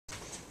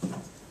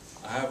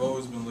I have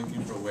always been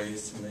looking for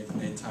ways to make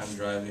nighttime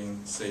driving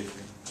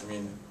safer. I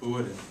mean, who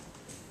wouldn't?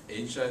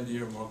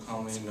 HID, or more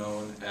commonly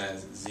known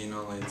as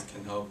xenon lights,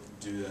 can help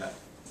do that.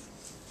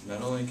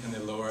 Not only can they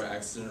lower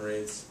accident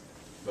rates,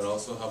 but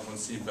also help one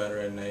see better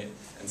at night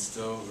and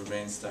still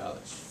remain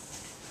stylish.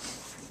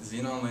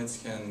 Xenon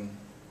lights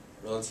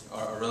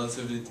are a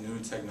relatively new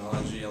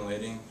technology in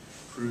lighting,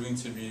 proving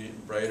to be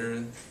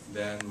brighter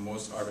than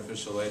most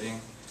artificial lighting,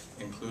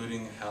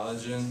 including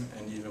halogen,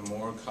 and even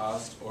more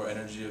cost or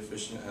energy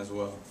efficient as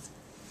well.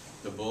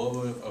 The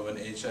bulb of an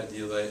HID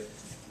light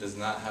does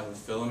not have a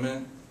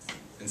filament.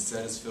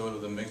 Instead, it's filled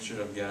with a mixture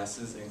of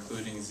gases,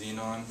 including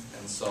xenon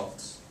and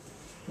salts.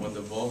 When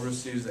the bulb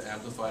receives the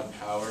amplified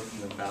power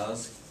from the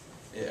ballast,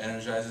 it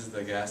energizes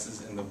the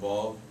gases in the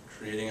bulb,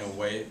 creating a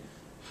white,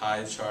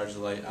 high-charged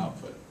light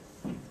output.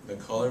 The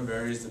color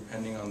varies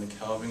depending on the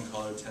Kelvin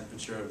color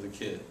temperature of the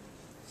kit.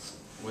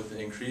 With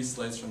the increased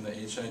lights from the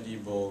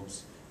HID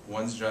bulbs,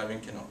 one's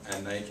driving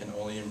at night can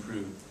only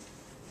improve.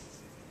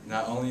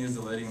 Not only is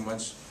the lighting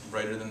much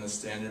brighter than the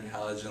standard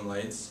halogen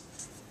lights,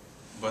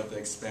 but the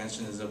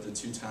expansion is up to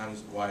 2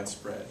 times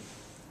widespread.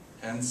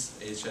 Hence,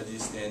 HID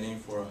standing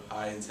for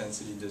high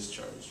intensity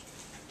discharge.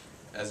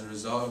 As a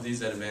result of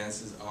these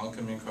advances,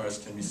 oncoming cars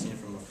can be seen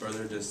from a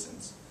further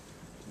distance.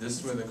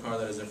 This way the car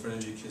that is in front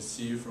of you can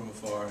see you from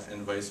afar,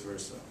 and vice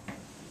versa.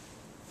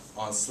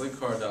 On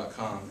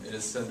slickcar.com, it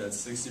is said that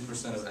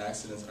 60% of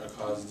accidents are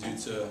caused due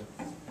to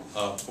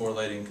poor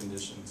lighting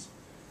conditions.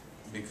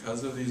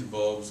 Because of these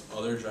bulbs,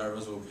 other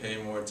drivers will pay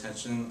more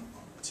attention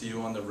to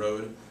you on the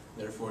road,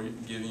 therefore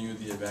giving you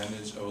the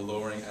advantage of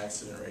lowering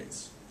accident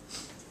rates.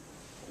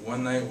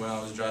 One night when I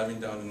was driving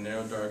down a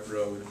narrow dark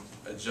road,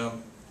 a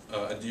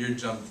deer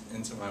jumped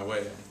into my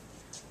way.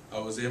 I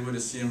was able to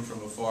see him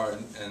from afar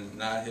and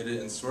not hit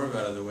it and swerve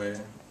out of the way.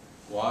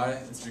 Why?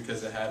 It's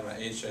because I had my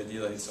HID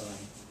lights on.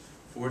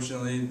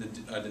 Fortunately,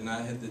 I did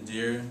not hit the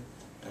deer,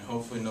 and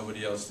hopefully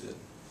nobody else did.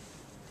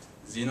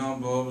 Xenon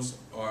bulbs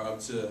are up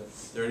to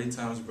 30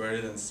 times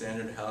brighter than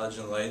standard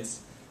halogen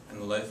lights,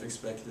 and the life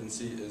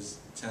expectancy is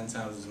 10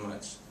 times as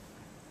much.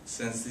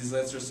 Since these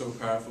lights are so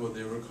powerful,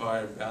 they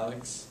require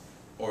ballasts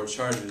or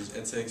chargers.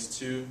 It takes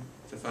 2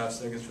 to 5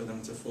 seconds for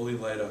them to fully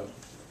light up.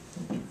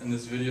 In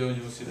this video,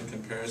 you will see the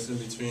comparison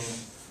between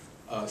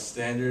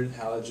standard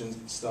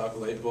halogen stock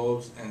light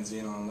bulbs and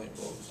xenon light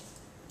bulbs.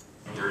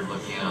 You're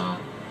looking at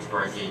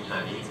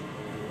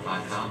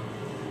VID00007,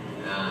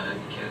 and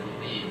you can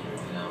see,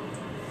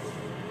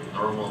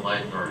 normal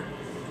lights are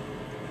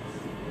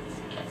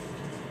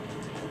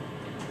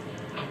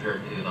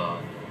compared to the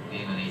xenon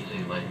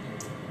HID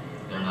lights.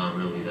 They're not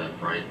really that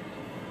bright.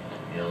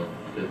 It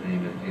doesn't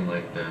even seem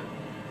like the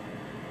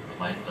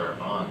lights are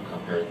on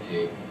compared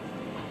to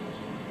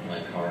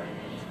my car.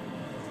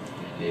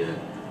 You see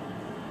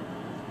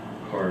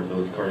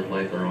those cars'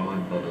 lights are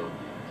on, but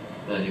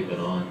not even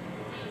on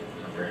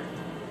compared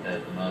to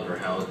another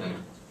housing.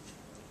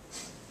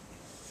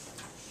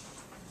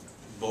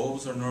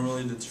 Bulbs are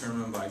normally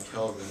determined by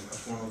Kelvin, a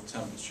form of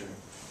temperature.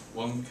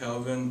 1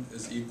 Kelvin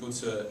is equal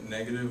to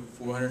negative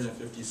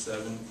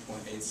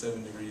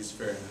 457.87 degrees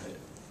Fahrenheit.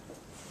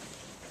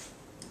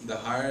 The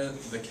higher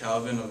the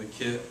Kelvin of the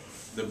kit,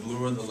 the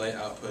bluer the light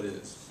output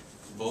is.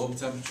 Bulb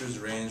temperatures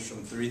range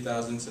from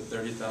 3,000 to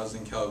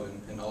 30,000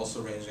 Kelvin and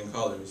also range in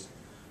colors.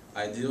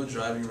 Ideal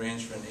driving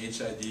range for an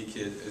HID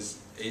kit is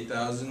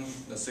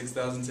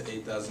 6,000 to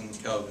 8,000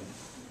 Kelvin.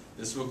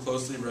 This will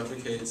closely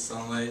replicate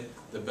sunlight,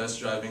 the best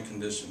driving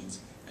conditions,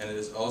 and it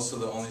is also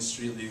the only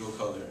street legal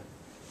color.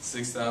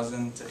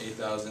 6,000 to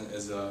 8,000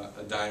 is a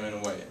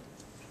diamond white,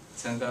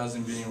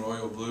 10,000 being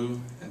royal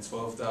blue, and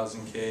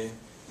 12,000 K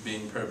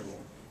being purple.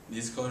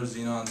 These color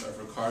xenons are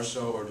for car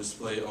show or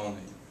display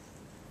only.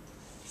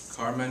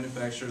 Car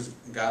manufacturers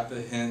got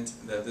the hint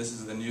that this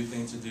is the new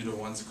thing to do to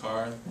one's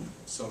car,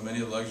 so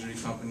many luxury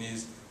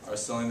companies are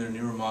selling their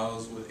newer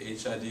models with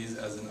HIDs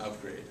as an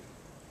upgrade.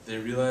 They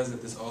realize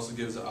that this also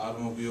gives the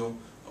automobile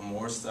a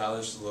more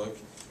stylish look,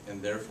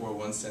 and therefore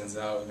one stands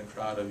out in a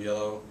crowd of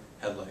yellow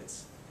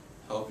headlights.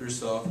 Help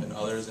yourself and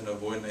others and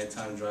avoid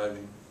nighttime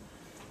driving.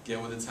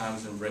 Get with the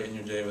times and brighten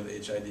your day with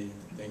HID.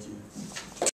 Thank you.